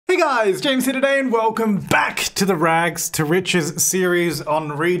Guys, James here today and welcome back to the Rags to Riches series on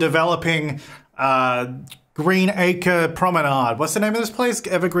redeveloping Green Acre Promenade. What's the name of this place?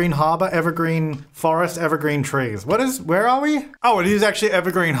 Evergreen Harbor, Evergreen Forest, Evergreen Trees. Where are we? Oh, it is actually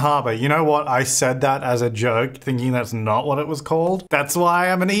Evergreen Harbor. You know what? I said that as a joke, thinking that's not what it was called. That's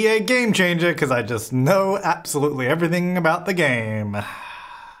why I'm an EA game changer, because I just know absolutely everything about the game.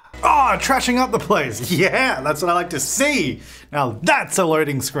 Oh, trashing up the place. Yeah, that's what I like to see. Now that's a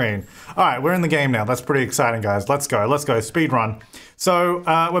loading screen. All right, we're in the game now. That's pretty exciting, guys. Let's go, speed run. So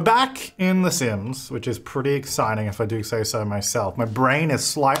we're back in The Sims, which is pretty exciting if I do say so myself. My brain is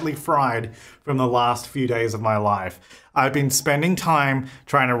slightly fried from the last few days of my life. I've been spending time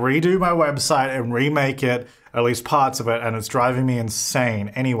trying to redo my website and remake it, at least parts of it, and it's driving me insane.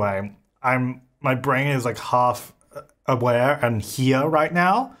 Anyway, my brain is like half aware and here right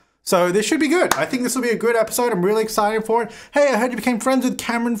now. So this should be good. I think this will be a good episode. I'm really excited for it. Hey, I heard you became friends with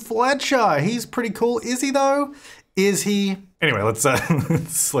Cameron Fletcher. He's pretty cool. Is he though? Is he? Anyway, let's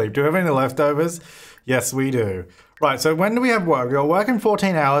sleep. Do we have any leftovers? Yes, we do. Right, so when do we have work? We're working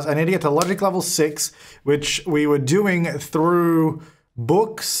 14 hours. I need to get to logic level 6, which we were doing through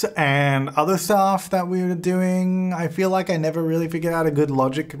books and other stuff that we were doing. I feel like I never really figured out a good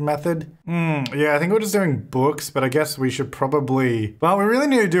logic method. Yeah, I think we're just doing books, but I guess we should probably... Well, we really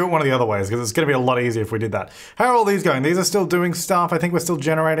need to do it one of the other ways, because it's going to be a lot easier if we did that. How are all these going? These are still doing stuff. I think we're still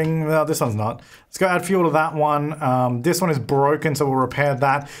generating... No, this one's not. Let's go add fuel to that one. This one is broken, so we'll repair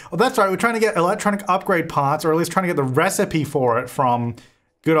that. Oh, that's right. We're trying to get electronic upgrade parts, or at least trying to get the recipe for it from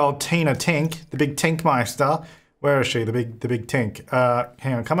good old Tina Tink, the big Tinkmeister. Where is she? The big Tink.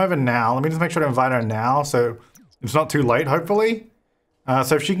 Hang on, come over now. Let me just make sure to invite her now so it's not too late, hopefully.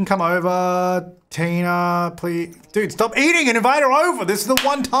 So if she can come over, Tina, please. Dude, stop eating and invite her over. This is the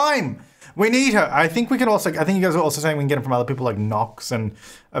one time we need her. I think we can also, I think you guys are also saying we can get it from other people like Nox and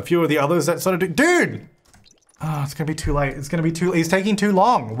a few of the others that sort of do. Dude! Oh, it's gonna be too late. It's gonna be too, he's taking too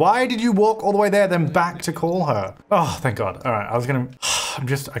long. Why did you walk all the way there, then back to call her? Oh, thank God. All right, I was gonna,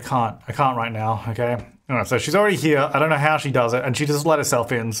 I can't right now, okay? All right, so she's already here. I don't know how she does it, and she just let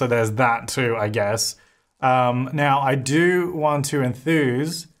herself in, so there's that too, I guess. Now, I do want to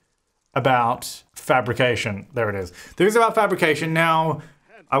enthuse about fabrication. There it is. Enthuse about fabrication. Now,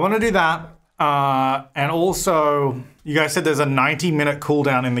 I want to do that, and also, you guys said there's a 90-minute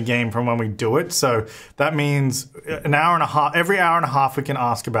cooldown in the game from when we do it, so that means an hour and a half, every hour and a half we can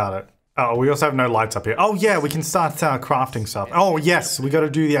ask about it. Oh, we also have no lights up here. Oh yeah, we can start crafting stuff. Oh yes, we got to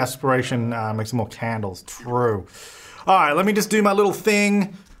do the aspiration, make some more candles. True. All right, let me just do my little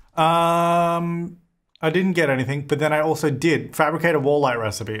thing. I didn't get anything, but then I also did fabricate a wall light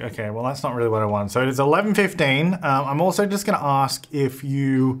recipe. Okay, well that's not really what I want. So it is 11:15. I'm also just gonna ask if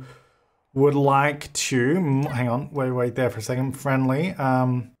you would like to, hang on, wait there for a second, friendly.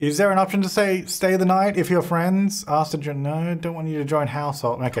 Is there an option to say, stay the night if you're friends? Ask to join, no, don't want you to join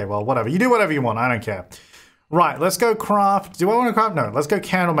household. Okay, well, whatever. You do whatever you want, I don't care. Right, let's go craft. Do I want to craft? No, let's go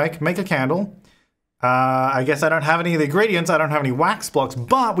candle make a candle. I guess I don't have any of the ingredients. I don't have any wax blocks,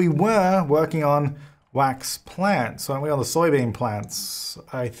 but we were working on wax plants. So aren't we on the soybean plants,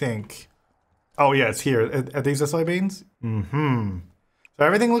 I think. Oh yeah, it's here. Are these the soybeans? Mm-hmm. So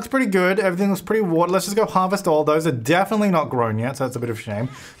everything looks pretty good. Everything looks pretty watered. Let's just go harvest all. Those are definitely not grown yet, so that's a bit of a shame.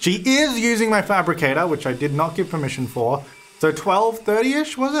 She is using my fabricator, which I did not give permission for. So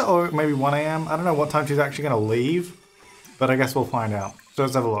 12:30-ish, was it? Or maybe 1 a.m.? I don't know what time she's actually going to leave, but I guess we'll find out. So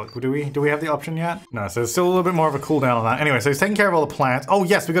let's have a look. Do we have the option yet? No, so there's still a little bit more of a cooldown on that. Anyway, so he's taking care of all the plants. Oh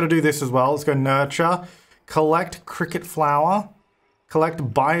yes, we got to do this as well. Let's go nurture, collect cricket flower, collect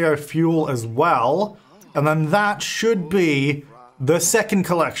biofuel as well, and then that should be the second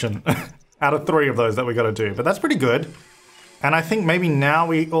collection out of 3 of those that we got to do, but that's pretty good. And I think maybe now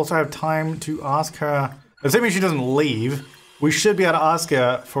we also have time to ask her, assuming she doesn't leave, we should be able to ask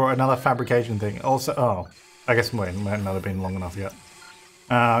her for another fabrication thing. Also, oh, I guess wait, it might not have been long enough yet.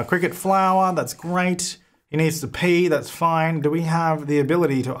 Cricket flower, that's great. He needs to pee, that's fine. Do we have the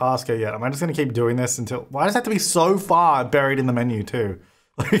ability to ask her yet? Am I just gonna keep doing this until, why does it have to be so far buried in the menu too?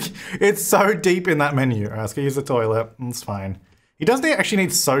 Like, it's so deep in that menu. Ask her to use the toilet, it's fine. He doesn't actually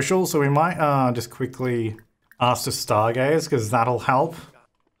need social, so we might just quickly ask to stargaze, because that'll help.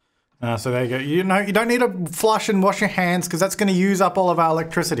 So there you go. You know, you don't need to flush and wash your hands, because that's going to use up all of our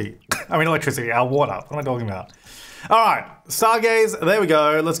electricity. I mean, electricity, our water. What am I talking about? All right, stargaze. There we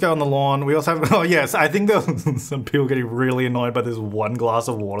go. Let's go on the lawn. We also have, oh yes, I think there's some people getting really annoyed by this one glass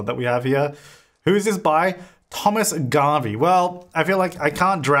of water that we have here. Who is this by? Thomas Garvey. Well, I feel like I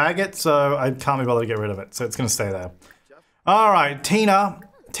can't drag it, so I can't be bothered to get rid of it. So it's going to stay there. All right, Tina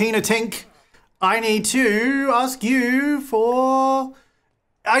Tink, I need to ask you for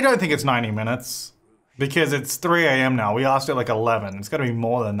I don't think it's 90 minutes because it's 3 a.m. now. We asked it like 11. It's got to be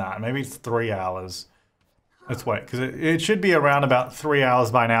more than that. Maybe it's 3 hours. Let's wait, because it should be around about 3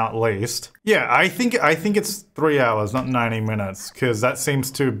 hours by now at least. Yeah, I think it's 3 hours, not 90 minutes, because that seems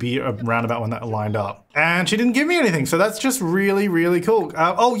to be around about when that lined up. And she didn't give me anything, so that's just really, really cool.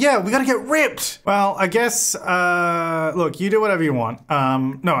 Oh yeah, we gotta get ripped! Well, I guess, look, you do whatever you want.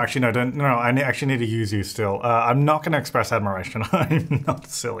 No, actually, no, don't, no, I actually need to use you still. I'm not gonna express admiration, I'm not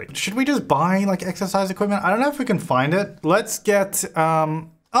silly. Should we just buy, like, exercise equipment? I don't know if we can find it. Let's get,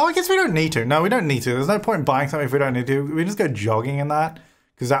 oh, I guess we don't need to. No, we don't need to. There's no point in buying something if we don't need to. We just go jogging in that,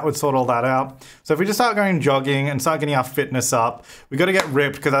 because that would sort all that out. So if we just start going jogging and start getting our fitness up, we got to get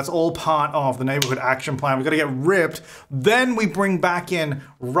ripped, because that's all part of the neighborhood action plan. We got to get ripped. Then we bring back in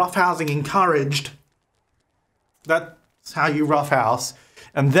roughhousing encouraged. That's how you roughhouse.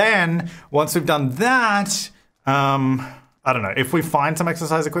 And then once we've done that, I don't know. If we find some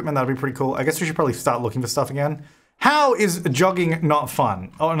exercise equipment, that'd be pretty cool. I guess we should probably start looking for stuff again. How is jogging not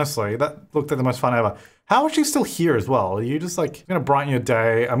fun? Honestly, that looked like the most fun ever. How is she still here as well? Are you just like gonna brighten your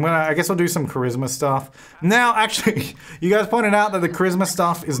day? I guess I'll do some charisma stuff. Now, actually, you guys pointed out that the charisma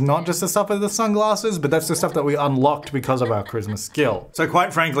stuff is not just the stuff with the sunglasses, but that's the stuff that we unlocked because of our charisma skill. So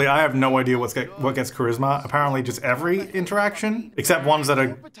quite frankly, I have no idea what gets charisma. Apparently just every interaction, except ones that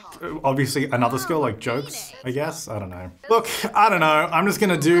are obviously another skill, like jokes, I guess. I don't know. Look, I don't know. I'm just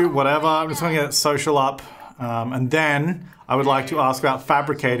gonna do whatever. I'm just gonna get social up. And then I would like to ask about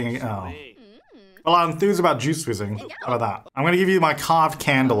fabricating. Oh. Well, I'm enthused about juice whizzing. How about that? I'm going to give you my carved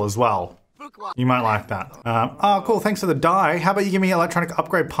candle as well. You might like that. Oh, cool. Thanks for the dye. How about you give me electronic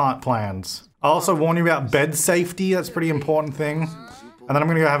upgrade part plans? I'll also warn you about bed safety. That's a pretty important thing. And then I'm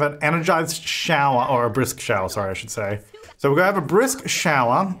going to go have an energized shower, or a brisk shower, sorry, I should say. So we're going to have a brisk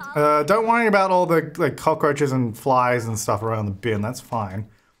shower. Don't worry about all the like cockroaches and flies and stuff around the bin. That's fine.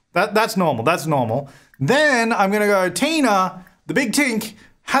 That's normal. That's normal. Then I'm gonna go, Tina, the big tink,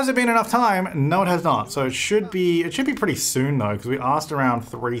 has it been enough time? No, it has not. So it should be pretty soon though, because we asked around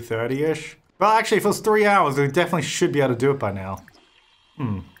 3:30-ish. Well, actually, if it was 3 hours, we definitely should be able to do it by now.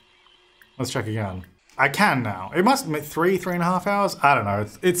 Let's check again. I can now. It must be 3.5 hours? I don't know.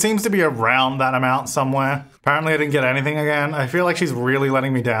 It seems to be around that amount somewhere. Apparently I didn't get anything again. I feel like she's really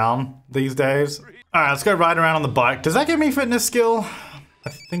letting me down these days. All right, let's go ride around on the bike. Does that give me fitness skill? I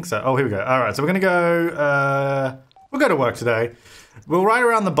think so. Oh, here we go. All right, so we're gonna go, we'll go to work today. We'll ride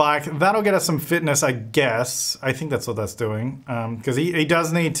around the bike. That'll get us some fitness, I guess. I think that's what that's doing. Because he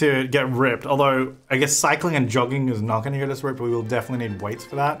does need to get ripped. Although, I guess cycling and jogging is not gonna get us ripped. We will definitely need weights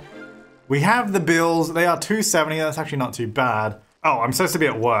for that. We have the bills. They are $270. That's actually not too bad. Oh, I'm supposed to be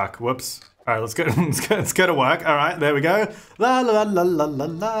at work. Whoops. All right, let's go to work. All right, there we go. La, la, la, la, la,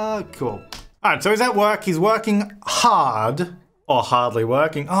 la. Cool. All right, so he's at work. He's working hard. Or hardly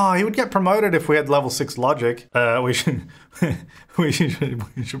working. Oh, he would get promoted if we had level 6 logic. We should we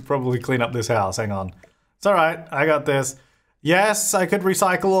should probably clean up this house. Hang on. It's all right. I got this. Yes, I could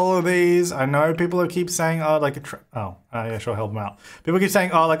recycle all of these. I know people keep saying, oh, like yeah, sure, help them out. People keep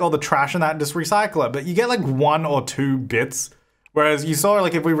saying, oh, like all the trash and that, just recycle it. But you get like 1 or 2 bits. Whereas you saw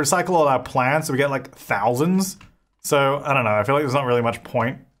like if we recycle all our plants, we get like thousands. So I don't know. I feel like there's not really much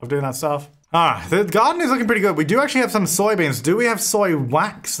point of doing that stuff. The garden is looking pretty good. We do actually have some soybeans. Do we have soy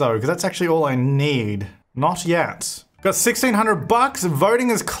wax though? Because that's actually all I need. Not yet. Got 1,600 bucks. Voting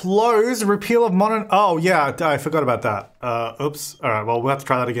is closed. Repeal of modern. Oh yeah, I forgot about that. Oops. All right. Well, we'll have to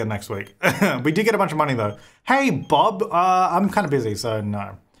try that again next week. We did get a bunch of money though. Hey Bob, I'm kind of busy, so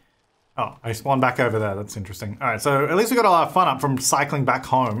no. Oh, I spawned back over there. That's interesting. All right. So at least we got a lot of fun up from cycling back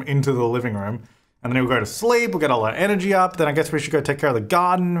home into the living room. And then we'll go to sleep, we'll get all our energy up, then I guess we should go take care of the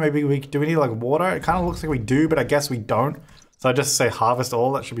garden. Maybe do we need like water? It kind of looks like we do, but I guess we don't. So I just say harvest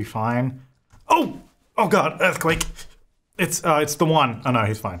all, that should be fine. Oh God, earthquake. It's the one. Oh no,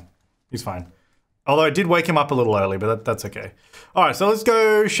 he's fine. He's fine. Although I did wake him up a little early, but that's okay. All right, so let's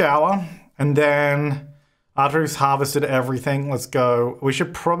go shower. And then after he's harvested everything, let's go. We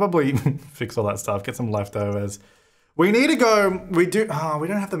should probably fix all that stuff, get some leftovers. We need to go, we don't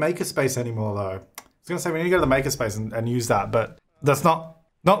have the makerspace anymore though. I was gonna say we need to go to the makerspace and use that, but that's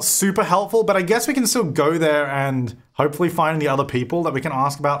not super helpful, but I guess we can still go there and hopefully find the other people that we can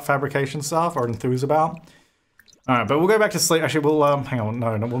ask about fabrication stuff or enthuse about. All right, but we'll go back to sleep. Actually, we'll, hang on,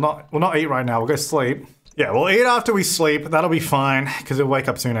 no, we'll not eat right now, we'll go sleep. Yeah, we'll eat after we sleep, that'll be fine, because we'll wake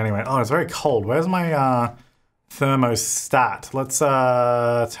up soon anyway. Oh, it's very cold. Where's my thermostat? Let's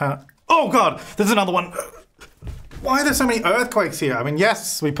turn, oh God, there's another one. Why are there so many earthquakes here? I mean,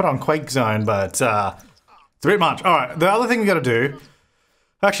 yes, we put on quake zone, but it's a bit much. All right, the other thing we gotta do,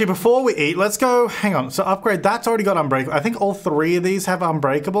 Actually, before we eat, let's go, hang on. So upgrade, that's already got unbreakable. I think all 3 of these have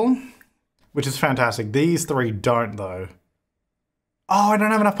unbreakable, which is fantastic. These 3 don't though. Oh, I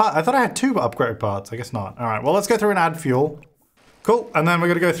don't have enough parts. I thought I had 2 upgrade parts. I guess not. All right, well, let's go through and add fuel. Cool, and then we're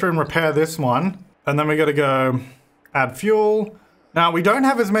gonna go through and repair this one. And then we gotta go add fuel. Now, we don't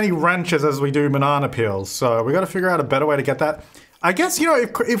have as many wrenches as we do banana peels, so we gotta figure out a better way to get that. I guess, you know,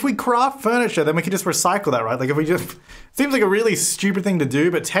 if we craft furniture, then we can just recycle that, right? Like if we just, seems like a really stupid thing to do,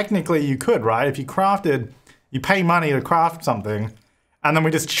 but technically you could, right? If you crafted, you pay money to craft something, and then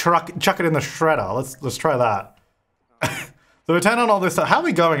we just chuck it in the shredder. Let's try that. So we turn on all this stuff. How are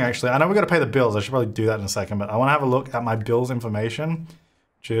we going, actually? I know we gotta pay the bills. I should probably do that in a second, but I wanna have a look at my bills information,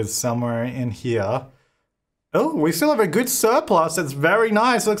 which is somewhere in here. Oh, we still have a good surplus. It's very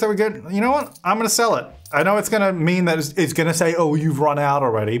nice. Looks like we're good. You know what? I'm gonna sell it. I know it's gonna mean that it's gonna say, oh, you've run out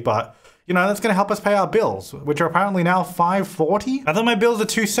already, but you know, that's gonna help us pay our bills, which are apparently now $5.40. I thought my bills are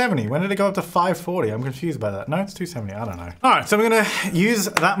 $2.70. When did it go up to $5.40? I'm confused by that. No, it's $2.70. I don't know. All right, so we're gonna use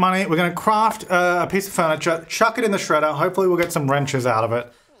that money. We're gonna craft a piece of furniture, chuck it in the shredder. Hopefully we'll get some wrenches out of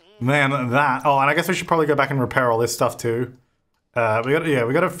it. Man, that. Oh, and I guess we should probably go back and repair all this stuff too. We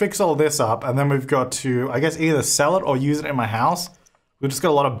gotta fix all this up, and then we've got to, I guess, either sell it or use it in my house. We've just got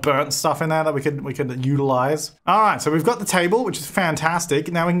a lot of burnt stuff in there that we could utilize. All right, so we've got the table, which is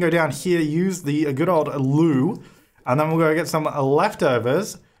fantastic. Now we can go down here, use the good old loo, and then we'll go get some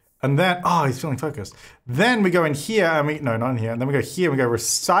leftovers, and then, oh, he's feeling focused. Then we go in here, and no, not in here, and then we go here, and we go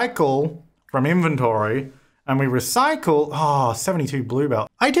recycle from inventory, and we recycle, oh, 72 blue belt.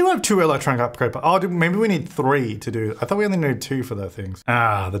 I do have 2 electronic upgrade, but maybe we need 3 to do. I thought we only needed 2 for those things.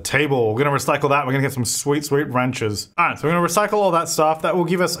 Ah, the table, we're gonna recycle that. We're gonna get some sweet, sweet wrenches. All right, so we're gonna recycle all that stuff. That will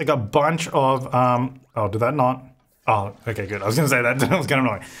give us like a bunch of, oh, did that not? Oh, okay, good. I was gonna say that was kind of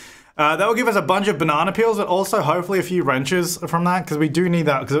annoying. That will give us a bunch of banana peels, but also hopefully a few wrenches from that, because we do need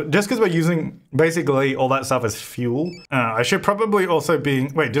that. Just because we're using basically all that stuff as fuel. I should probably also be,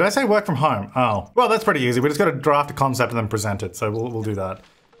 wait, did I say work from home? Oh, well, that's pretty easy. We just got to draft a concept and then present it. So we'll do that.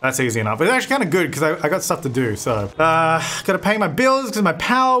 That's easy enough. It's actually kind of good because I got stuff to do. So, got to pay my bills because my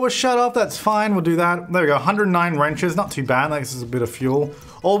power was shut off. That's fine. We'll do that. There we go. 109 wrenches. Not too bad. This is a bit of fuel.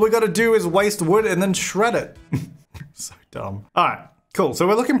 All we got to do is waste wood and then shred it. So dumb. All right. Cool, so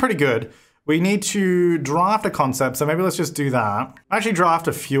we're looking pretty good. We need to draft a concept, so maybe let's just do that. Actually draft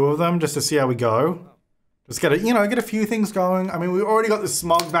a few of them just to see how we go. Just get a few things going. I mean, we already got the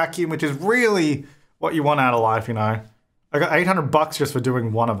smog vacuum, which is really what you want out of life, you know. I got 800 bucks just for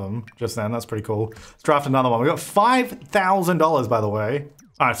doing one of them just then. That's pretty cool. Let's draft another one. We got $5,000, by the way.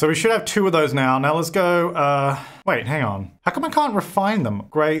 All right, so we should have 2 of those now. Now let's go, wait, hang on. How come I can't refine them?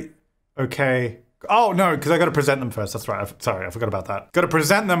 Great, okay. Oh, no, because I got to present them first. That's right. Sorry, I forgot about that. Got to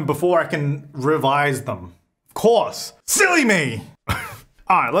present them before I can revise them. Of course. Silly me. All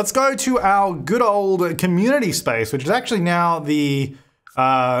right, let's go to our good old community space, which is actually now the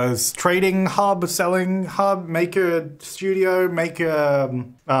trading hub, selling hub, maker studio, maker,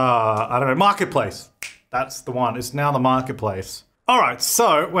 I don't know, marketplace. That's the one. It's now the marketplace. All right,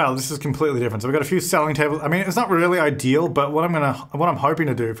 so, well, this is completely different. So we've got a few selling tables. I mean, it's not really ideal, but what I'm hoping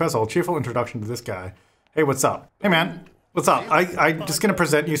to do, first of all, cheerful introduction to this guy. Hey, what's up? Hey, man, what's up? I'm just gonna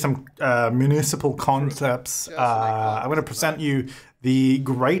present you some municipal concepts. I'm gonna present you the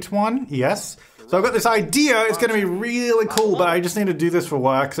great one, yes. So I've got this idea, it's gonna be really cool, but I just need to do this for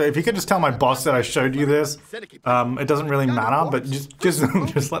work. So if you could just tell my boss that I showed you this, it doesn't really matter, but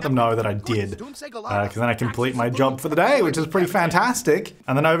just let them know that I did. Because then I complete my job for the day, which is pretty fantastic.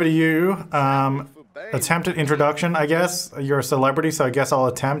 And then over to you, attempted introduction, I guess. You're a celebrity, so I guess I'll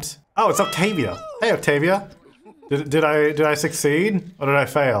attempt. Oh, it's Octavia. Hey, Octavia. Did I succeed, or did I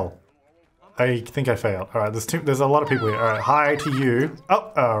fail? I think I failed. All right, there's a lot of people here. All right, hi to you.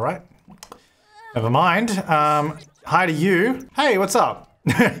 Oh, all right. Never mind. Hi to you. Hey, what's up?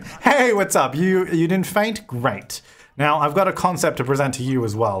 Hey, what's up? You didn't faint? Great. Now, I've got a concept to present to you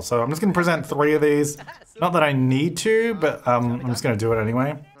as well. So I'm just going to present 3 of these. Not that I need to, but I'm just going to do it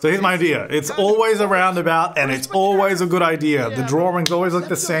anyway. So here's my idea. It's always a roundabout, and it's always a good idea. The drawings always look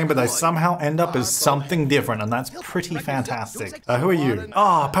the same, but they somehow end up as something different, and that's pretty fantastic. Who are you?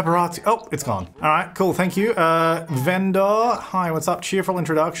 Oh, paparazzi. Oh, it's gone. All right, cool. Thank you. Vendor. Hi, what's up? Cheerful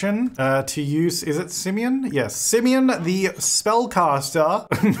introduction. To use, is it Simeon? Yes, Simeon, the spellcaster.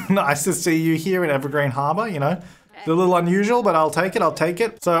 Nice to see you here in Evergreen Harbor, you know. It's a little unusual, but I'll take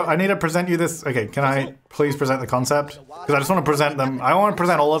it. So I need to present you this. Okay, can I please present the concept. Because I just want to present them. I want to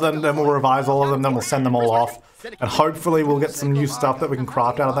present all of them, then we'll revise all of them, then we'll send them all off. And hopefully we'll get some new stuff that we can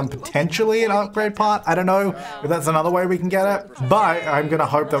craft out of them. Potentially an upgrade part. I don't know if that's another way we can get it. But I'm going to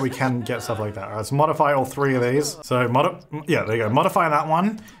hope that we can get stuff like that. All right, so modify all 3 of these. So, yeah, there you go. Modify that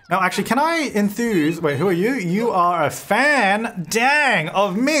one. Now, actually, can I enthuse... Wait, who are you? You are a fan, dang,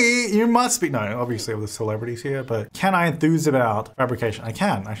 of me. You must be... No, obviously of the celebrities here, but can I enthuse about fabrication? I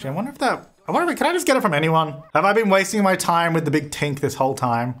can. Actually, I wonder if that... can I just get it from anyone? Have I been wasting my time with the big tink this whole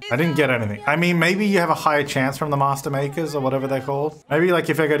time? I didn't get anything. I mean, maybe you have a higher chance from the master makers or whatever they're called. Maybe like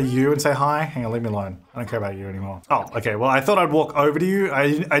if I go to you and say hi, hang on, leave me alone. I don't care about you anymore. Oh, okay. Well, I thought I'd walk over to you.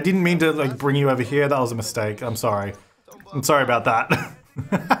 I didn't mean to like bring you over here. That was a mistake. I'm sorry. I'm sorry about that.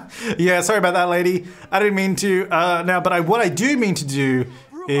 Yeah, sorry about that, lady. I didn't mean to. But what I do mean to do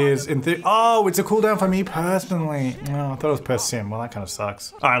is oh, it's a cooldown for me personally. Oh, I thought it was per sim. Well, that kind of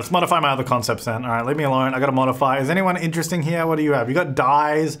sucks. All right, let's modify my other concepts then. All right, leave me alone. I got to modify. Is anyone interesting here? What do you have? You got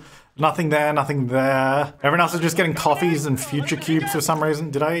dyes. Nothing there, nothing there. Everyone else is just getting coffees and future cubes for some reason.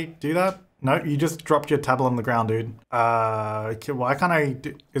 Did I do that? No, you just dropped your tablet on the ground, dude. Why can't I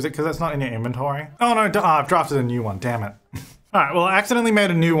do... Is it because that's not in your inventory? Oh, no, I've drafted a new one. Damn it. All right, well, I accidentally made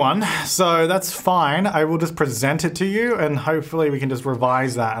a new one, so that's fine. I will just present it to you, and hopefully we can just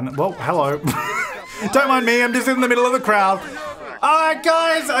revise that. And well, hello. Don't mind me, I'm just in the middle of the crowd. All right,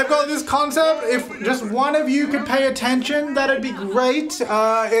 guys, I've got this concept. If just one of you could pay attention, that'd be great.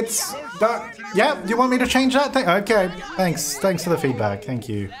 Yeah, do you want me to change that thing? Okay, thanks. Thanks for the feedback. Thank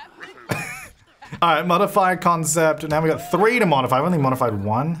you. All right, modify concept. Now we got 3 to modify. I've only modified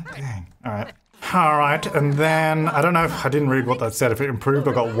 1. Dang. All right. All right, and then, I don't know, I didn't read what that said, if it improved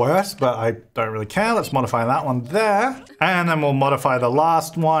or got worse, but I don't really care. Let's modify that one there. And then we'll modify the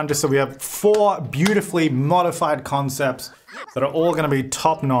last one, just so we have 4 beautifully modified concepts that are all gonna be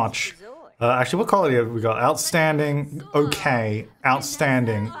top notch. Actually, what quality have we got? Outstanding, okay,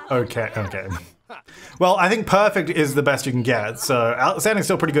 outstanding, okay, okay. Well, I think perfect is the best you can get, so outstanding is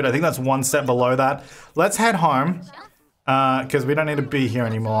still pretty good. I think that's 1 step below that. Let's head home. Because we don't need to be here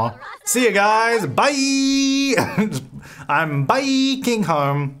anymore. See you guys. Bye. I'm biking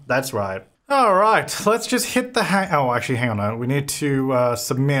home. That's right. All right. Let's just hit the oh, actually, hang on. We need to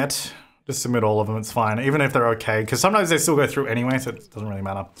submit. Just submit all of them. It's fine. Even if they're okay. Because sometimes they still go through anyway, so it doesn't really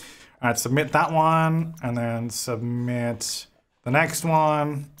matter. All right. Submit that one. And then submit the next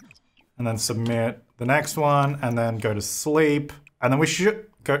one. And then submit the next one. And then go to sleep. And then we should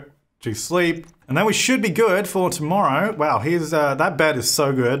go to sleep. And then we should be good for tomorrow. Wow, here's, that bed is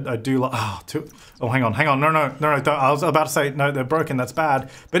so good. I do like, oh, hang on. No, don't. I was about to say, no, they're broken, that's bad.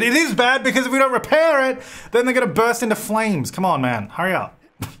 But it is bad because if we don't repair it, then they're gonna burst into flames. Come on, man, hurry up.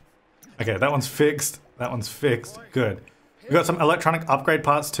 Okay, that one's fixed. That one's fixed, good. We got some electronic upgrade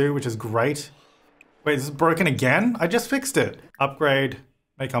parts too, which is great. Wait, is this broken again? I just fixed it. Upgrade.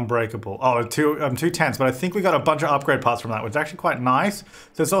 Make unbreakable. Oh, two tents, but I think we got a bunch of upgrade parts from that, which is actually quite nice.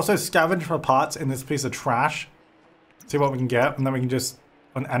 So it's also scavenge for parts in this piece of trash. See what we can get, and then we can just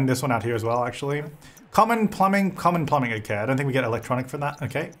end this one out here as well, actually. Common plumbing, okay. I don't think we get electronic for that,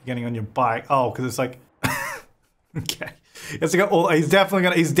 okay. You're getting on your bike. Oh, because it's like, okay. It's like he's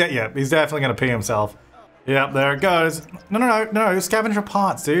definitely gonna pee himself. Yep, there it goes. No, scavenge for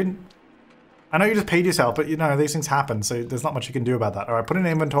parts, dude. I know you just peed yourself, but you know, these things happen, so there's not much you can do about that. All right, put in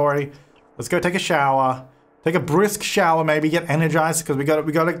inventory. Let's go take a shower. Take a brisk shower, maybe get energized, because we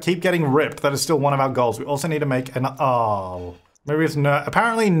gotta keep getting ripped. That is still one of our goals. We also need to make an, oh. Maybe it's,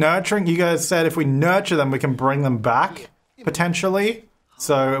 apparently nurturing, you guys said if we nurture them, we can bring them back, potentially.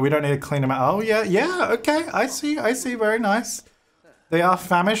 So we don't need to clean them out. Oh, yeah, okay, I see, very nice. They are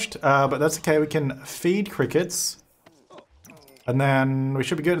famished, but that's okay, we can feed crickets. And then we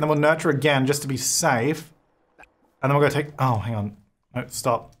should be good, and then we'll nurture again just to be safe. And then we'll go take, oh, hang on. No,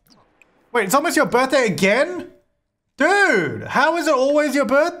 stop. Wait, it's almost your birthday again? Dude, how is it always your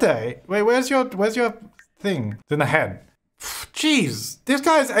birthday? Wait, where's your thing? It's in the head. Jeez, this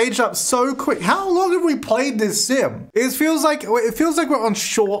guy's aged up so quick. How long have we played this sim? It feels like we're on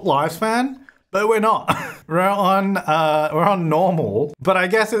short lifespan. But we're not. we're on normal. But I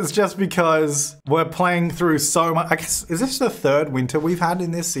guess it's just because we're playing through so much. I guess, is this the 3rd winter we've had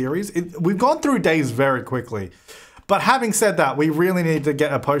in this series? We've gone through days very quickly. But having said that, we really need to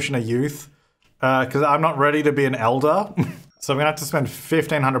get a potion of youth. Because I'm not ready to be an elder. So we're gonna have to spend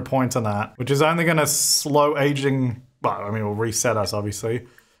 1,500 points on that. Which is only gonna slow aging. Well, I mean, it'll reset us, obviously.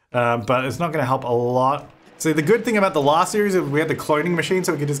 But it's not gonna help a lot. See, the good thing about the last series is we had the cloning machine,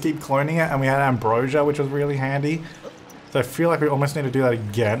 so we could just keep cloning it, and we had ambrosia, which was really handy. So I feel like we almost need to do that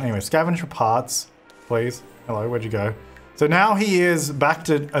again. Anyway, scavenge for parts, please. Hello, where'd you go? So now he is back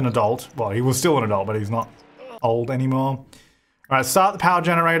to an adult. Well, he was still an adult, but he's not old anymore. All right, start the power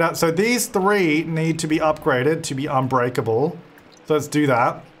generator. So these 3 need to be upgraded to be unbreakable. So let's do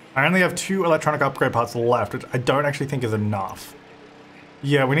that. I only have 2 electronic upgrade parts left, which I don't actually think is enough.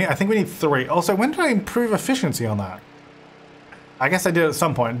 Yeah, I think we need 3. Also, when did I improve efficiency on that? I guess I did at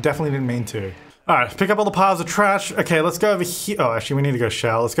some point. Definitely didn't mean to. All right, pick up all the piles of trash. Okay, let's go over here. Oh, actually, we need to go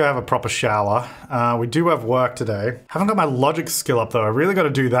shower. Let's go have a proper shower. We do have work today. Haven't got my logic skill up, though. I really got to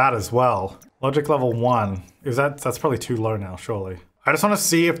do that as well. Logic level 1. That's probably too low now, surely. I just want to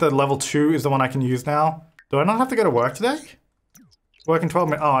see if the level 2 is the one I can use now. Do I not have to go to work today? Work in 12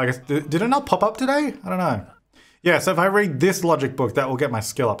 minutes. Oh, I guess, did it not pop up today? I don't know. Yeah, so if I read this logic book, that will get my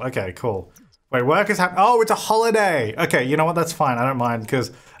skill up. Okay, cool. Wait, work is happening. Oh, it's a holiday. Okay, you know what? That's fine. I don't mind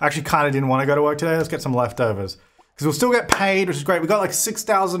because I actually kind of didn't want to go to work today. Let's get some leftovers. Because we'll still get paid, which is great. We got like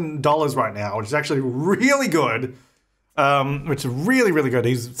 $6,000 right now, which is actually really good. Which is really, really good.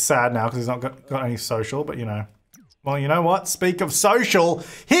 He's sad now because he's not got any social, but you know. Well, you know what? Speak of social,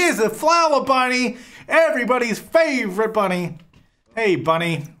 here's a flower bunny. Everybody's favorite bunny. Hey,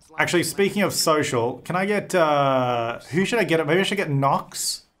 bunny. Actually, speaking of social, can I get, who should I get? Maybe I should get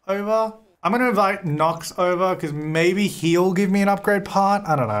Nox over? I'm going to invite Nox over because maybe he'll give me an upgrade part.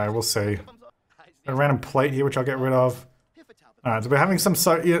 I don't know. We'll see. A random plate here, which I'll get rid of. All right, so we're having some...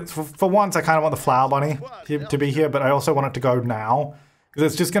 Yeah, for once, I kind of want the flower bunny to be here, but I also want it to go now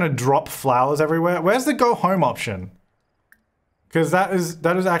because it's just going to drop flowers everywhere. Where's the go home option? Because that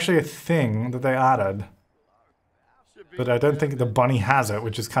is actually a thing that they added. But I don't think the bunny has it,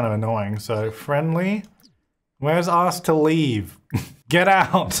 which is kind of annoying. So, friendly. Where's asked to leave? Get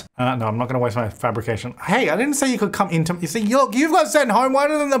out. No, I'm not going to waste my fabrication. Hey, I didn't say you could come into... You see, look, you've got sent home. Why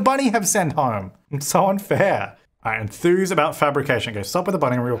doesn't the bunny have sent home? It's so unfair. All right, enthuse about fabrication. Okay, stop with the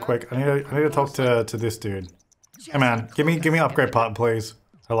bunny real quick. I need to talk to this dude. Hey, man, give me upgrade part, please.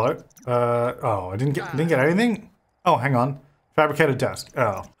 Hello? Oh, I didn't get anything? Oh, hang on. Fabricated desk.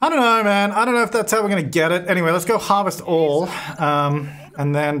 Oh. I don't know, man. I don't know if that's how we're going to get it. Anyway, let's go harvest all.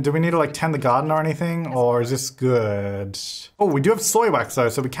 And then, do we need to like tend the garden or anything? Or is this good? Oh, we do have soy wax though,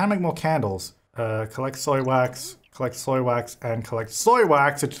 so we can make more candles. Collect soy wax, and collect soy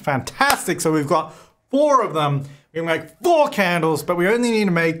wax, which is fantastic. So we've got 4 of them. We can make 4 candles, but we only need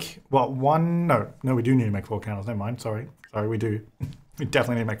to make, what, 1? No, we do need to make 4 candles. Never mind, sorry. Sorry, we do. We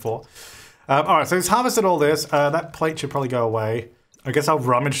definitely need to make 4. All right, so he's harvested all this. That plate should probably go away. I guess I'll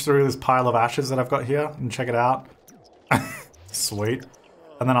rummage through this pile of ashes that I've got here and check it out. Sweet.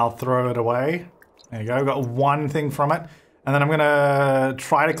 And then I'll throw it away. There you go, got 1 thing from it. And then I'm gonna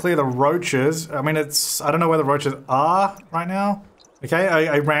try to clear the roaches. I mean, I don't know where the roaches are right now. Okay,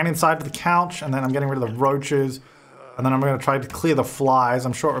 I ran inside to the couch and then I'm getting rid of the roaches. And then I'm gonna try to clear the flies.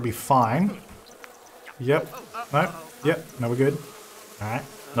 I'm sure it'll be fine. Yep, no, yep, no, we're good. All right,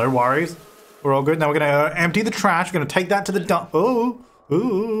 no worries. We're all good. Now we're gonna empty the trash. We're gonna take that to the dump. Ooh,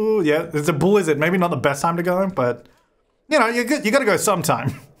 yeah, it's a blizzard. Maybe not the best time to go, but you know, you gotta go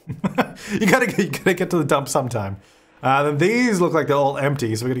sometime. you gotta get to the dump sometime. Then these look like they're all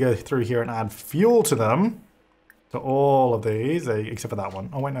empty, so we're gonna go through here and add fuel to them. To all of these, except for that one.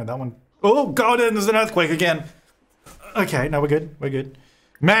 Oh wait, no, that one. Oh god, and there's an earthquake again. Okay, no, we're good. We're good.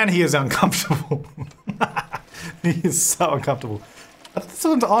 Man, he is uncomfortable. He is so uncomfortable. This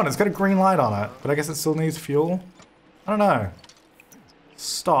one's on. It's got a green light on it, but I guess it still needs fuel. I don't know.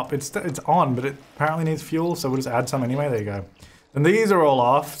 Stop. It's on, but it apparently needs fuel, so we'll just add some anyway. There you go. And these are all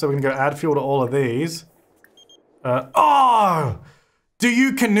off, so we can go add fuel to all of these. Oh! Do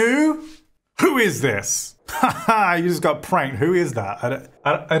you canoe? Who is this? Haha, you just got pranked. Who is that?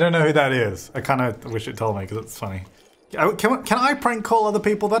 I don't know who that is. I kind of wish it told me because it's funny. Can I prank call other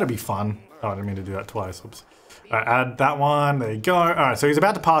people? That'd be fun. Oh, I didn't mean to do that twice. Oops. Alright, add that one. There you go. Alright, so he's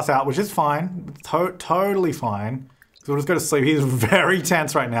about to pass out, which is fine. Totally fine. So we'll just go to sleep. He's very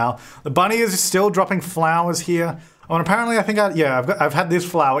tense right now. The bunny is still dropping flowers here. Oh, and apparently I think I've had this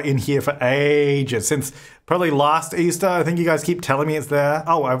flower in here for ages. Since probably last Easter. I think you guys keep telling me it's there.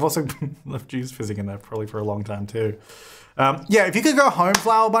 Oh, I've also left juice fizzing in there probably for a long time too. Yeah, if you could go home,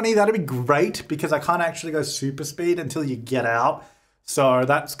 Flower Bunny, that'd be great because I can't actually go super speed until you get out. So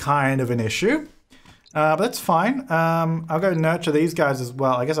that's kind of an issue. But that's fine. I'll go nurture these guys as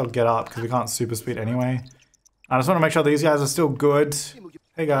well. I guess I'll get up because we can't super speed anyway. I just want to make sure these guys are still good.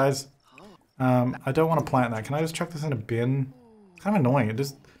 Hey guys. I don't want to plant that. Can I just chuck this in a bin? It's kind of annoying. It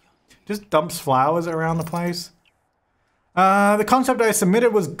just dumps flowers around the place. The concept I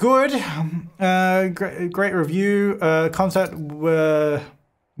submitted was good. Great review. Concept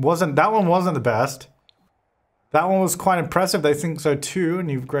wasn't the best. That one was quite impressive. They think so too, and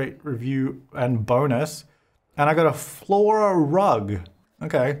you've great review and bonus. And I got a Flora rug.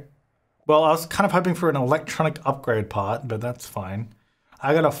 Okay. Well, I was kind of hoping for an electronic upgrade part, but that's fine.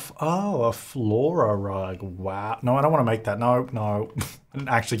 I got a Flora rug. Wow. No, I don't want to make that. No. I didn't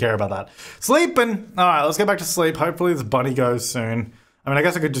actually care about that. Sleeping. All right, let's get back to sleep. Hopefully this bunny goes soon. I mean, I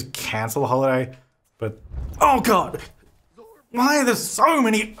guess I could just cancel the holiday, but oh God. Why are there so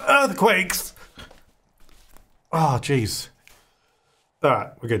many earthquakes? Oh, jeez. All right,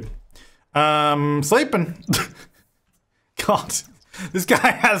 we're good. Sleeping. God. This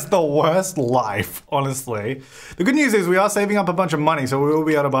guy has the worst life, honestly. The good news is we are saving up a bunch of money, so we will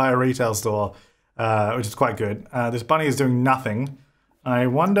be able to buy a retail store, which is quite good. This bunny is doing nothing. I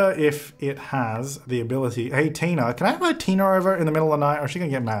wonder if it has the ability... Hey, Tina, can I invite Tina over in the middle of the night, or is she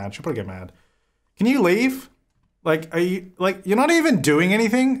gonna get mad? She'll probably get mad. Can you leave? Like, you're not even doing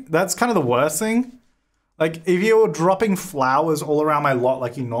anything? That's kind of the worst thing. Like, if you were dropping flowers all around my lot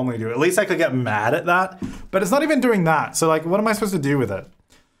like you normally do, at least I could get mad at that. But it's not even doing that. So, like, what am I supposed to do with it?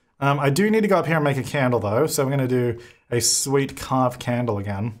 I do need to go up here and make a candle, though. So I'm going to do a sweet carved candle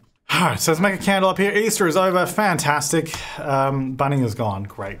again. All right, so let's make a candle up here. Easter is over. Fantastic. Bunny is gone.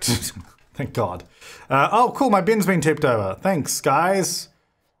 Great. Thank God. Oh, cool. My bin's been tipped over. Thanks, guys.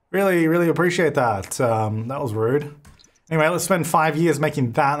 Really, really appreciate that. That was rude. Anyway, let's spend 5 years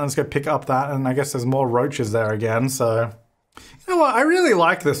making that, and let's go pick up that, and I guess there's more roaches there again, so... You know what, I really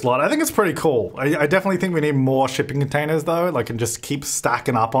like this lot. I think it's pretty cool. I definitely think we need more shipping containers, though, like, and just keep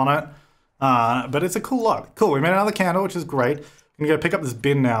stacking up on it. But it's a cool lot. Cool, we made another candle, which is great. I'm gonna go pick up this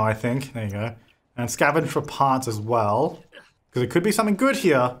bin now, I think. There you go. And scavenge for parts as well, because it could be something good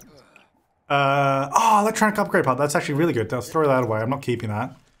here. Oh, electronic upgrade part. That's actually really good. I'll throw that away. I'm not keeping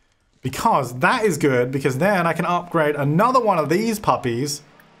that. Because that is good, because then I can upgrade another one of these puppies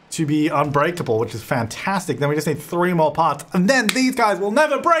to be unbreakable, which is fantastic. Then we just need 3 more parts, and then these guys will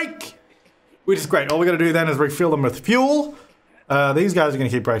never break! Which is great. All we gotta do then is refill them with fuel. These guys are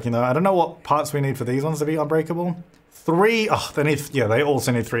gonna keep breaking though. I don't know what parts we need for these ones to be unbreakable. 3, oh, they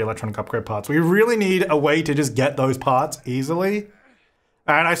also need 3 electronic upgrade parts. We really need a way to just get those parts easily.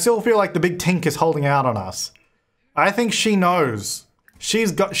 And I still feel like the big Tink is holding out on us. I think she knows. She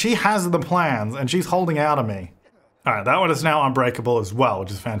has the plans, and she's holding out on me. Alright, that one is now unbreakable as well, which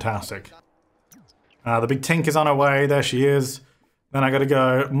is fantastic. The big Tink is on her way. There she is. Then I gotta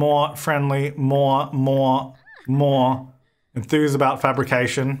go more friendly, more enthused about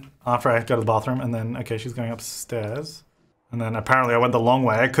fabrication after I go to the bathroom. And then, okay, she's going upstairs. And then apparently I went the long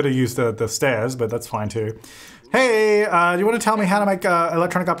way. I could have used the stairs, but that's fine too. Hey, do you want to tell me how to make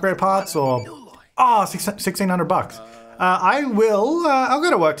electronic upgrade parts, or... Oh, 1,600 bucks. I will, I'll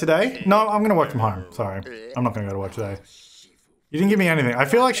go to work today. No, I'm gonna work from home. Sorry. I'm not gonna go to work today. You didn't give me anything. I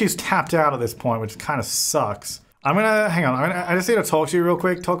feel like she's tapped out at this point, which kind of sucks. I'm gonna, hang on, I just need to talk to you real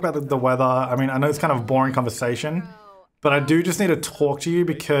quick, talk about the weather. I mean, I know it's kind of a boring conversation, but I do just need to talk to you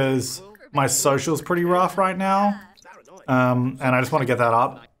because my social's pretty rough right now. And I just want to get that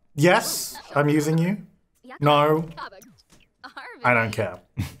up. Yes, I'm using you. No, I don't care.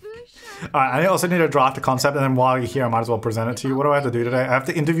 Alright, I also need to draft a concept, and then while you're here, I might as well present it to you. What do I have to do today? I have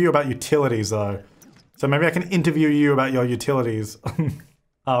to interview about utilities, though. So maybe I can interview you about your utilities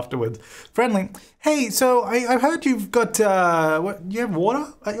afterwards. Friendly. Hey, so I've heard you've got, what, you have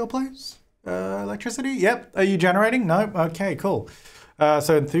water at your place? Electricity? Yep. Are you generating? Nope. Okay, cool.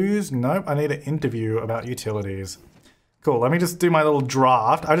 So enthused? Nope. I need an interview about utilities. Cool. Let me just do my little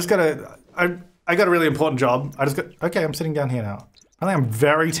draft. I got a really important job. Okay, I'm sitting down here now. I think I'm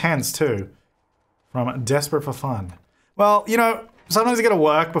very tense too. From desperate for fun. Well, you know, sometimes you gotta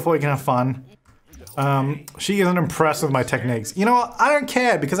work before you can have fun. She isn't impressed with my techniques. You know what? I don't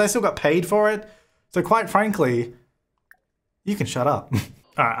care because I still got paid for it. So quite frankly, you can shut up.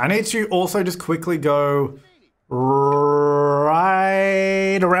 Alright, I need to also just quickly go right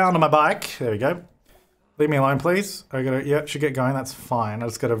around on my bike. There we go. Leave me alone, please. I gotta, yeah, should get going. That's fine. I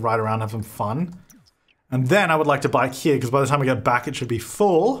just gotta ride around, have some fun. And then I would like to bike here, because by the time we get back, it should be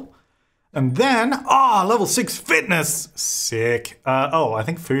full. And then, level 6 fitness. Sick. Oh, I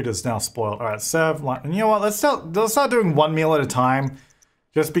think food is now spoiled. All right, serve lunch. And you know what? Let's start doing 1 meal at a time,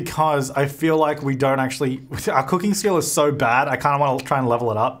 just because I feel like we don't actually, our cooking skill is so bad. I kind of want to try and level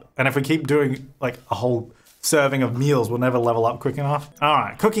it up. And if we keep doing like a whole serving of meals, we'll never level up quick enough. All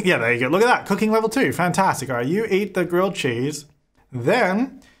right, cooking. Yeah, there you go. Look at that. Cooking level 2. Fantastic. All right, you eat the grilled cheese.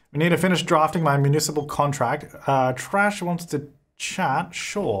 Then we need to finish drafting my municipal contract. Trash wants to chat.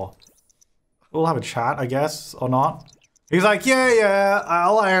 Sure. We'll have a chat, I guess, or not. He's like, yeah,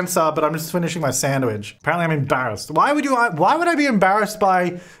 I'll answer, but I'm just finishing my sandwich. Apparently I'm embarrassed. Why would I be embarrassed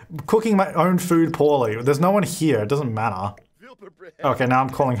by cooking my own food poorly? There's no one here. It doesn't matter. Okay, now I'm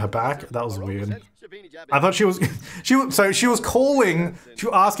calling her back. That was weird. I thought she was she was calling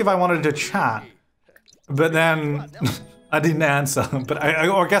to ask if I wanted to chat, but then I didn't answer. But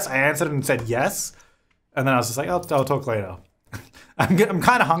I guess I answered and said yes, and then I was just like, I'll talk later. I'm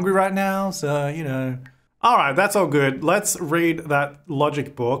kind of hungry right now, so you know. All right, that's all good. Let's read that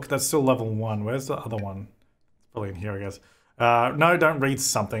logic book. That's still level 1. Where's the other one? Probably in here, I guess. No, don't read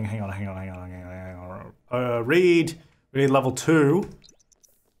something. Hang on. Read level 2.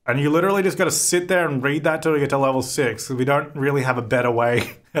 And you literally just got to sit there and read that till we get to level 6. Because we don't really have a better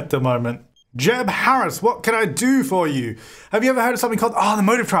way at the moment. Jeb Harris, what can I do for you? Have you ever heard of something called, the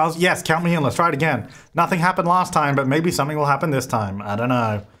motive trials? Yes, count me in. Let's try it again. Nothing happened last time, but maybe something will happen this time. I don't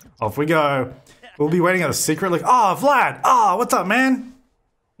know. Off we go. We'll be waiting at the secret. Like, Vlad. What's up, man?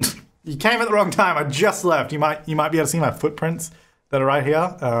 You came at the wrong time. I just left. You might be able to see my footprints that are right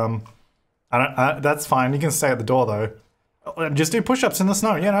here. That's fine. You can stay at the door though. Just do push-ups in the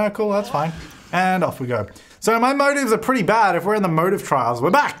snow. Yeah, no, cool. That's fine. And off we go. So my motives are pretty bad. If we're in the motive trials,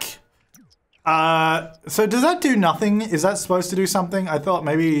 we're back. So does that do nothing? Is that supposed to do something? I thought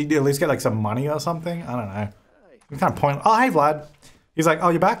maybe you'd at least get like some money or something. I don't know. I'm kind of pointless. Oh, hey, Vlad. He's like,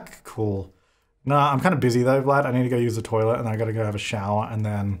 you're back? Cool. No, I'm kind of busy though, Vlad. I need to go use the toilet and I gotta go have a shower and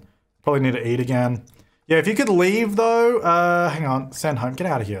then probably need to eat again. Yeah, if you could leave though, hang on, send home, get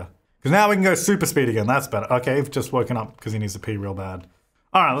out of here. Because now we can go super speed again, that's better. Okay, he's just woken up because he needs to pee real bad.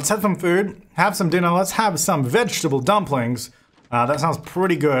 All right, let's have some food, have some dinner. Let's have some vegetable dumplings. That sounds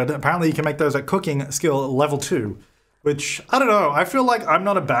pretty good. Apparently you can make those at cooking skill level 2, which, I don't know. I feel like I'm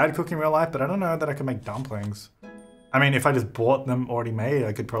not a bad cook in real life, but I don't know that I can make dumplings. I mean, if I just bought them already made,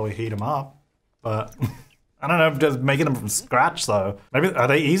 I could probably heat them up. But I don't know if just making them from scratch though. Maybe are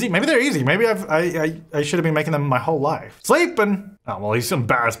they easy? Maybe they're easy. Maybe I should have been making them my whole life. Sleeping. Oh well, he's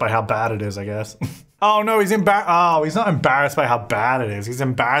embarrassed by how bad it is, I guess. Oh no, he's embarrassed. Oh, he's not embarrassed by how bad it is. He's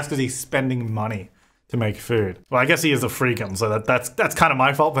embarrassed because he's spending money to make food. Well, I guess he is a freakin', so that's kind of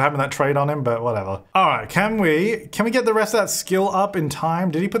my fault for having that trade on him. But whatever. All right, can we get the rest of that skill up in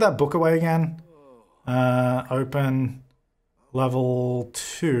time? Did he put that book away again? Open level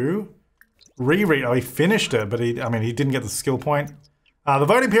 2. Reread. Oh, he finished it, but he didn't get the skill point. The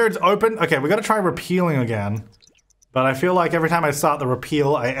voting period's open. Okay, we got to try repealing again. But I feel like every time I start the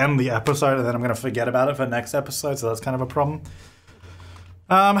repeal, I end the episode, and then I'm going to forget about it for next episode, so that's kind of a problem.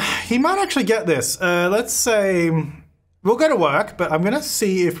 He might actually get this. Let's say we'll go to work, but I'm going to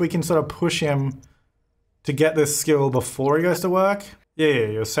see if we can sort of push him to get this skill before he goes to work. Yeah,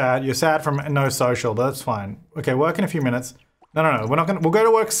 you're sad. You're sad from no social, but that's fine. Okay, work in a few minutes. No, we're not gonna, we'll go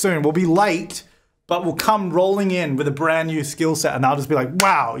to work soon. We'll be late, but we'll come rolling in with a brand new skill set and they'll just be like,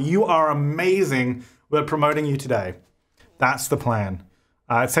 wow, you are amazing. We're promoting you today. That's the plan.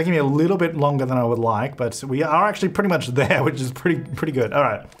 It's taking me a little bit longer than I would like, but we are actually pretty much there, which is pretty good. All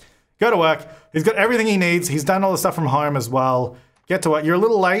right, go to work. He's got everything he needs. He's done all the stuff from home as well. Get to work. You're a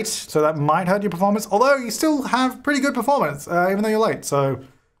little late, so that might hurt your performance, although you still have pretty good performance, even though you're late. So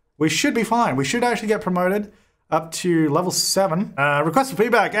we should be fine. We should actually get promoted up to level 7. Request for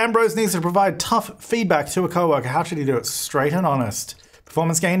feedback. Ambrose needs to provide tough feedback to a coworker. How should he do it? Straight and honest.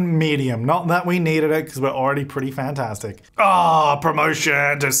 Performance gain medium. Not that we needed it because we're already pretty fantastic.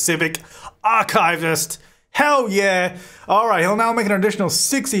 Promotion to civic archivist. Hell yeah. All right, he'll now make an additional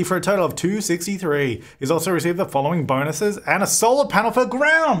 60 for a total of 263. He's also received the following bonuses and a solar panel for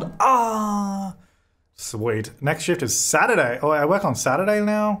ground. Sweet. Next shift is Saturday. Oh, I work on Saturday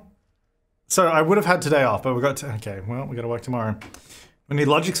now? So I would have had today off, but we got to, okay, well, we got to work tomorrow. We need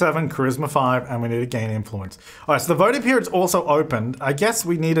Logic 7, Charisma 5, and we need to gain influence. All right, so the voting period's also opened. I guess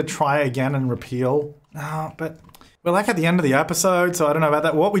we need to try again and repeal. But we're like at the end of the episode, so I don't know about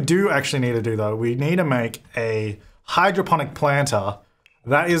that. What we do actually need to do, though, we need to make a hydroponic planter.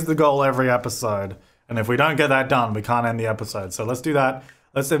 That is the goal every episode. And if we don't get that done, we can't end the episode. So let's do that.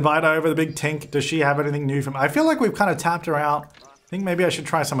 Let's invite over the big Tink. Does she have anything new from... I feel like we've kind of tapped her out. I think maybe I should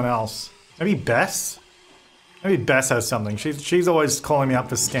try someone else. Maybe Bess? Maybe Bess has something. She's always calling me up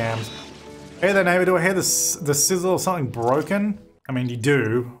for scams. Hey there, neighbor. Do I hear the sizzle of something broken? I mean, you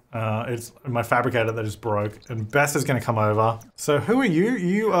do. It's my fabricator that is broke. And Bess is going to come over. So who are you?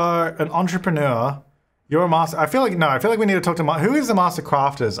 You are an entrepreneur. You're a master. I feel like we need to talk to... Who is the master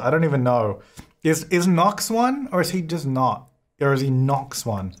crafters? I don't even know. Is Nox one? Or is he just not? Or is he Nox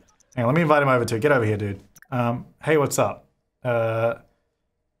one? Hang on, let me invite him over too. Get over here, dude. Hey, what's up?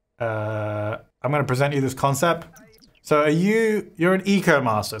 I'm going to present you this concept. So you're an eco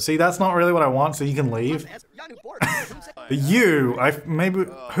master. See, that's not really what I want, so you can leave.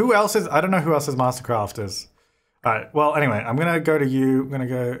 Who else is, I don't know who else is master crafters. All right, well, anyway, I'm going to go to you. I'm going to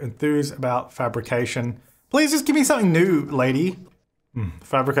go enthuse about fabrication. Please just give me something new, lady.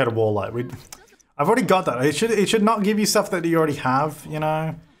 Fabricated wall light. I've already got that. It should not give you stuff that you already have, you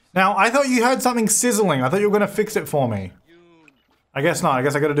know? Now, I thought you heard something sizzling. I thought you were gonna fix it for me. I guess not. I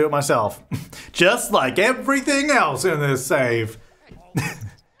guess I gotta do it myself. Just like everything else in this save.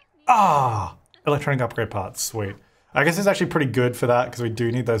 Ah! Electronic upgrade parts. Sweet. I guess it's actually pretty good for that because we do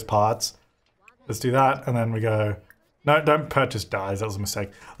need those parts. Let's do that and then we go... No, don't purchase dyes. That was a mistake.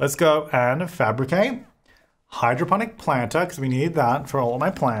 Let's go and fabricate. Hydroponic planter because we need that for all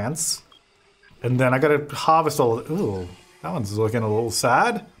my plants. And then I gotta harvest all of it. Ooh, that one's looking a little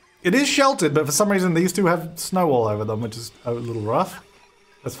sad. It is sheltered, but for some reason these two have snow all over them, which is a little rough.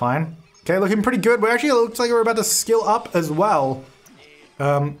 That's fine. Okay, looking pretty good. It looks like we're about to skill up as well.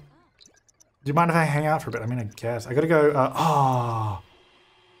 Do you mind if I hang out for a bit? I mean, I guess. I gotta go,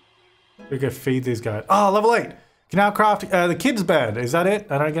 we go feed these guys. Oh, level 8. Can now craft the kid's bed. Is that it?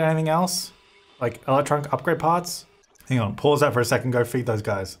 I don't get anything else? Like electronic upgrade parts? Hang on, pause that for a second, go feed those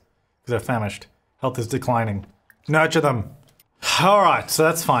guys. Because they're famished. Health is declining. Nurture them. Alright, so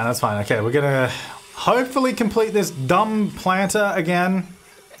that's fine, that's fine. Okay, we're gonna hopefully complete this dumb planter again.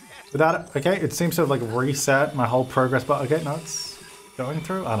 Without it. Okay, it seems to have like reset my whole progress bar. Okay, no, it's going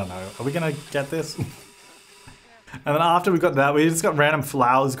through? I don't know. Are we gonna get this? And then after we got that, we just got random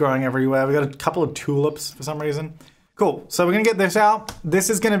flowers growing everywhere. We got a couple of tulips for some reason. Cool, so we're gonna get this out. This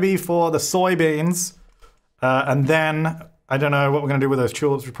is gonna be for the soybeans. And then, I don't know what we're gonna do with those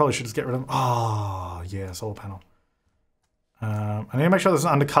tulips. We probably should just get rid of them. Oh, yeah, solar panel. I need to make sure this is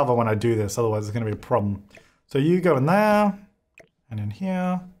undercover when I do this, otherwise it's gonna be a problem. So you go in there, and in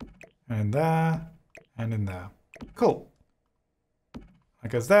here, and in there, and in there. Cool. That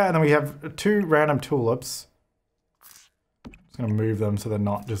goes there, and then we have 2 random tulips. Just gonna move them so they're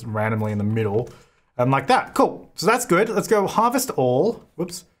not just randomly in the middle. And like that, cool. So that's good. Let's go harvest all.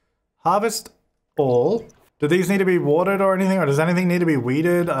 Whoops. Harvest all. Do these need to be watered or anything? Or does anything need to be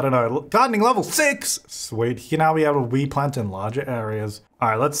weeded? I don't know. Gardening level 6! Sweet. You can now be able to weed plant in larger areas.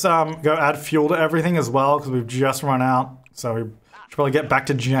 Alright, let's go add fuel to everything as well, because we've just run out. So we should probably get back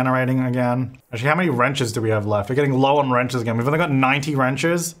to generating again. Actually, how many wrenches do we have left? We're getting low on wrenches again. We've only got 90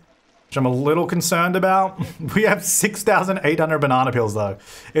 wrenches, which I'm a little concerned about. We have 6,800 banana peels though.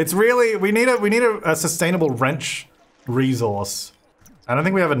 It's really, we need a sustainable wrench resource. I don't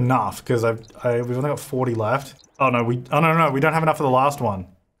think we have enough because we've only got 40 left. Oh no, we don't have enough for the last one.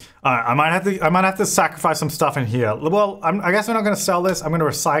 Alright, I might have to sacrifice some stuff in here. Well, I guess we're not gonna sell this. I'm gonna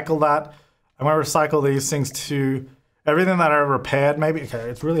recycle that. I'm gonna recycle these things to everything that I repaired maybe. Okay,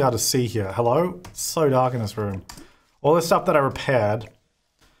 it's really hard to see here. Hello? It's so dark in this room. All this stuff that I repaired. And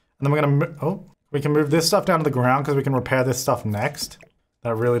then we're gonna, we can move this stuff down to the ground because we can repair this stuff next.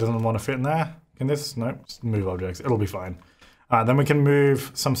 That really doesn't want to fit in there. Can this? Nope, just move objects. It'll be fine. Then we can move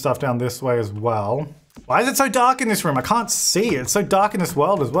some stuff down this way as well. Why is it so dark in this room? I can't see. It's so dark in this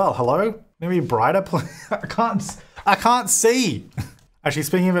world as well. Hello? Maybe brighter, please? I can't see. Actually,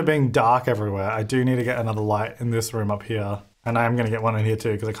 speaking of it being dark everywhere, I do need to get another light in this room up here. And I am going to get one in here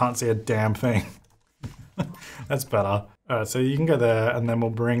too, because I can't see a damn thing. That's better. Alright, so you can go there, and then we'll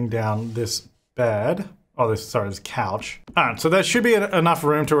bring down this bed. Oh, this couch. Alright, so there should be enough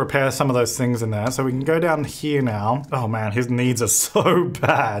room to repair some of those things in there. So we can go down here now. Oh man, his needs are so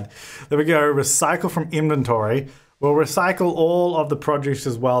bad. There we go, recycle from inventory. We'll recycle all of the produce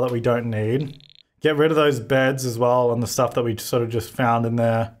as well that we don't need. Get rid of those beds as well and the stuff that we sort of just found in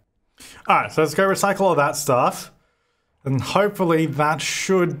there. Alright, so let's go recycle all that stuff. And hopefully that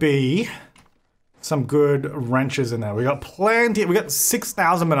should be some good wrenches in there. We got plenty, we got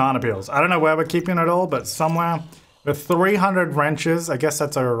 6,000 banana peels. I don't know where we're keeping it all, but somewhere with 300 wrenches. I guess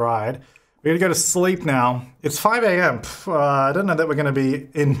that's our ride. We're gonna go to sleep now. It's 5 a.m. I don't know that we're gonna be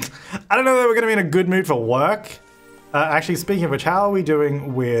in, I don't know that we're gonna be in a good mood for work. Actually, speaking of which, how are we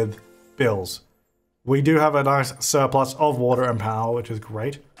doing with bills? We do have a nice surplus of water and power, which is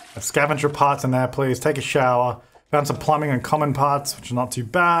great. A scavenger parts in there, please. Take a shower. Found some plumbing and common parts, which is not too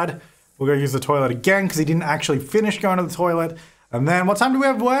bad. We'll go use the toilet again because he didn't actually finish going to the toilet. And then what time do we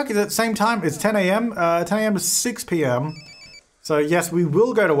have work? Is it the same time? It's 10 a.m. 10 a.m. to 6 p.m. So yes, we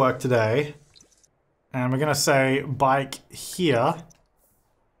will go to work today. And we're going to say bike here.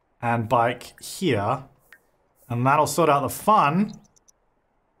 And bike here. And that'll sort out the fun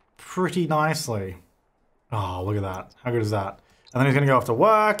pretty nicely. Oh, look at that. How good is that? And then he's going to go off to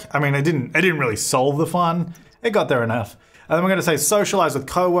work. I mean, it didn't really solve the fun. It got there enough. And then we're going to say socialize with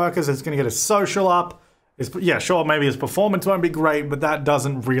co-workers. It's going to get his social up. Yeah, sure, maybe his performance won't be great, but that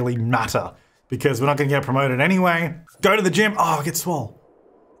doesn't really matter because we're not going to get promoted anyway. Go to the gym. Oh, get swole.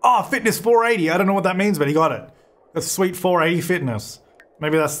 Oh, fitness 480. I don't know what that means, but he got it. That's sweet 480 fitness.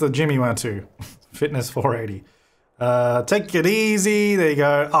 Maybe that's the gym he went to. Fitness 480. Take it easy. There you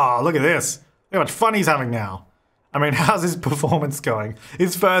go. Oh, look at this. Look how much fun he's having now. I mean, how's his performance going?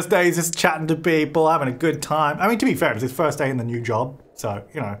 His first day, he's just chatting to people, having a good time. I mean, to be fair, it's his first day in the new job. So,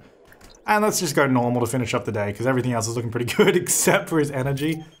 you know. And let's just go normal to finish up the day, because everything else is looking pretty good, except for his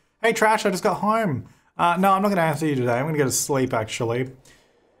energy. Hey, Trash, I just got home. No, I'm not going to answer you today. I'm going to go to sleep, actually.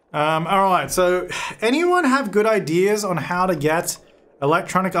 Alright, so anyone have good ideas on how to get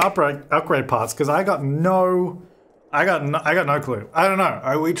electronic upgrade parts? Because I got no clue. I don't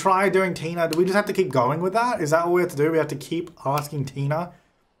know. We tried doing Tina. Do we just have to keep going with that? Is that all we have to do? We have to keep asking Tina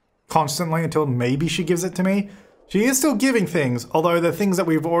constantly until maybe she gives it to me? She is still giving things, although they're things that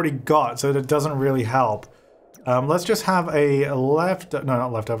we've already got, so that doesn't really help. Let's just have a no,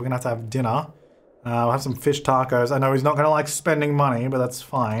 not leftover. We're gonna have to have dinner. We'll have some fish tacos. I know he's not gonna like spending money, but that's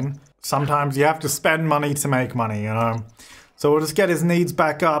fine. Sometimes you have to spend money to make money, you know? So we'll just get his needs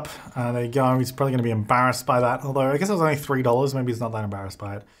back up. There you go. He's probably gonna be embarrassed by that, although I guess it was only $3. Maybe he's not that embarrassed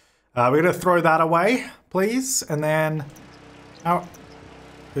by it. We're gonna throw that away, please, and then...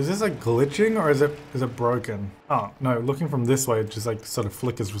 Is this like glitching or is it broken? Oh, no, looking from this way, it just like sort of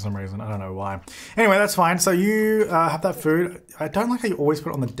flickers for some reason. I don't know why. Anyway, that's fine. So you have that food. I don't like how you always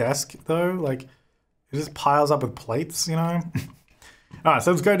put it on the desk though. Like it just piles up with plates, you know? All right,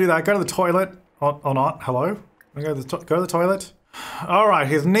 so let's go do that. Go to the toilet or not. Hello? Go to the toilet. All right,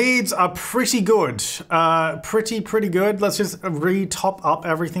 his needs are pretty good. Pretty good. Let's just re-top up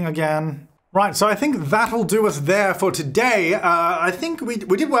everything again. Right, so I think that'll do us there for today. I think we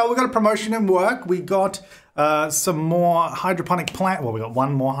did well. We got a promotion in work. We got some more hydroponic plant. Well, we got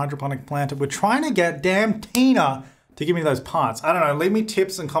one more hydroponic plant. We're trying to get damn Tina to give me those parts. I don't know. Leave me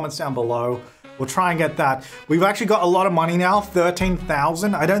tips and comments down below. We'll try and get that. We've actually got a lot of money now,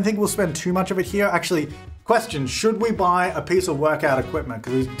 13,000. I don't think we'll spend too much of it here. Actually, question, should we buy a piece of workout equipment?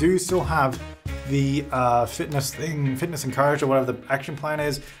 Because we do still have the fitness encouraged or whatever the action plan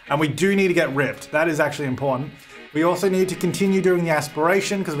is, and we do need to get ripped. That is actually important. We also need to continue doing the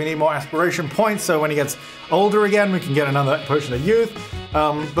aspiration because we need more aspiration points, so when he gets older again we can get another potion of youth.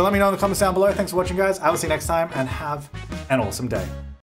 But let me know in the comments down below. Thanks for watching, guys. I will see you next time, and have an awesome day.